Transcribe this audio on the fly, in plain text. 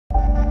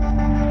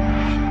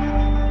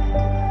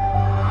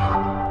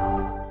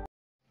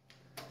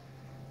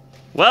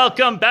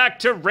Welcome back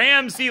to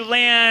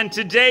RamZland.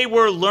 Today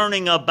we're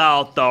learning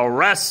about the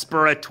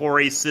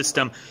respiratory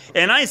system.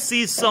 And I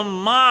see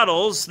some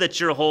models that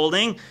you're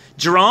holding.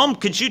 Jerome,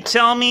 could you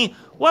tell me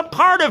what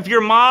part of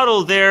your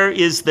model there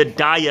is the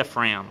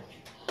diaphragm?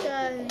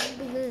 The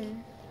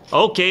balloon.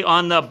 Okay,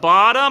 on the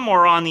bottom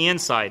or on the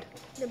inside?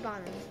 The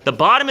bottom. The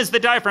bottom is the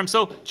diaphragm.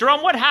 So,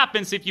 Jerome, what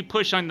happens if you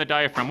push on the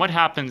diaphragm? What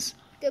happens?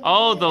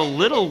 Oh, the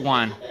little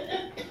one.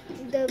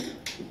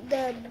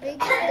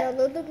 The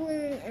little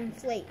balloon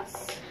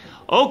inflates.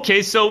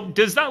 Okay, so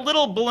does that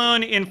little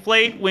balloon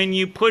inflate when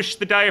you push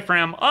the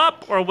diaphragm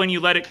up or when you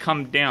let it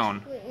come down?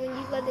 When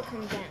you let it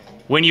come down.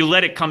 When you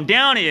let it come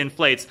down, it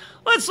inflates.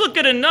 Let's look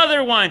at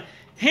another one.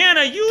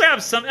 Hannah, you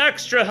have some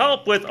extra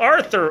help with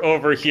Arthur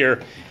over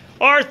here.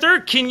 Arthur,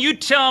 can you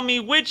tell me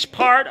which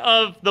part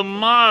of the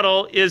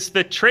model is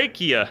the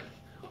trachea?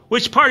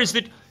 Which part is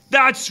the...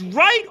 That's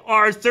right,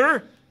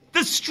 Arthur.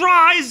 The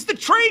straw is the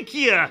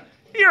trachea.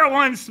 You're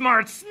one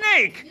smart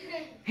snake.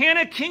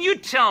 Hannah, can you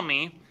tell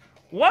me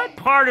what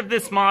part of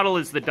this model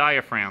is the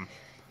diaphragm?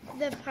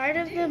 The part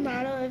of the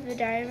model of the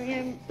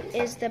diaphragm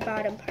is the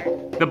bottom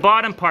part. The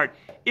bottom part.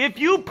 If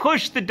you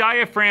push the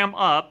diaphragm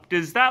up,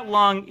 does that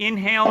lung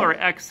inhale or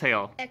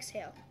exhale?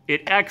 Exhale.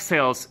 It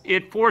exhales.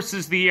 It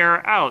forces the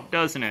air out,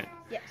 doesn't it?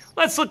 Yes.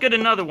 Let's look at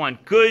another one.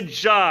 Good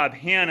job,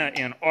 Hannah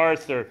and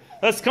Arthur.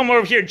 Let's come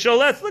over here.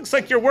 Jolette, looks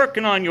like you're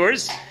working on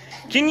yours.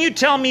 Can you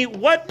tell me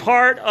what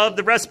part of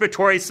the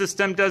respiratory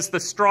system does the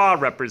straw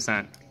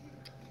represent?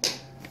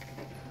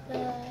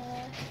 The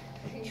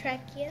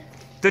trachea.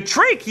 The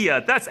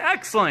trachea. That's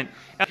excellent.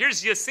 Now,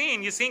 here's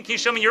Yassine. Yassine, can you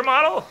show me your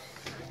model?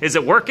 Is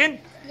it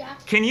working? Yeah.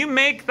 Can you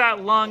make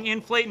that lung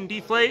inflate and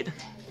deflate?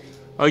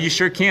 Oh, you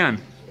sure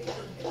can.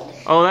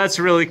 Oh, that's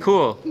really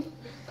cool.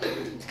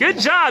 Good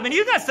job. And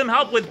you got some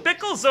help with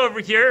Bickles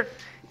over here.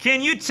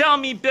 Can you tell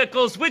me,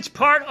 Bickles, which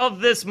part of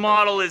this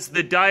model is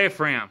the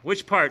diaphragm?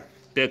 Which part?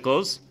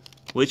 Bickles,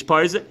 which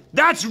part is it?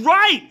 That's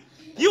right!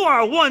 You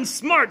are one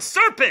smart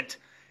serpent!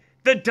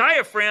 The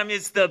diaphragm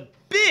is the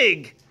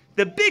big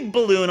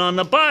balloon on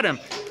the bottom.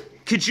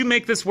 Could you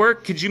make this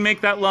work? Could you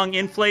make that lung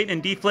inflate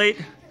and deflate?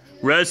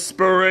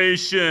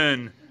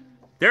 Respiration.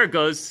 There it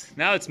goes.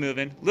 Now it's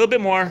moving. A little bit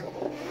more.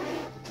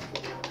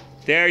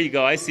 There you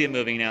go. I see it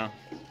moving now.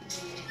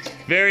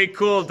 Very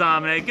cool,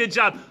 Dominic. Good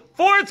job.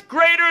 Fourth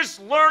graders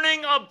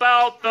learning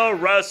about the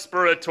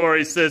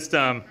respiratory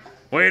system.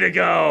 Way to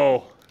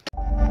go.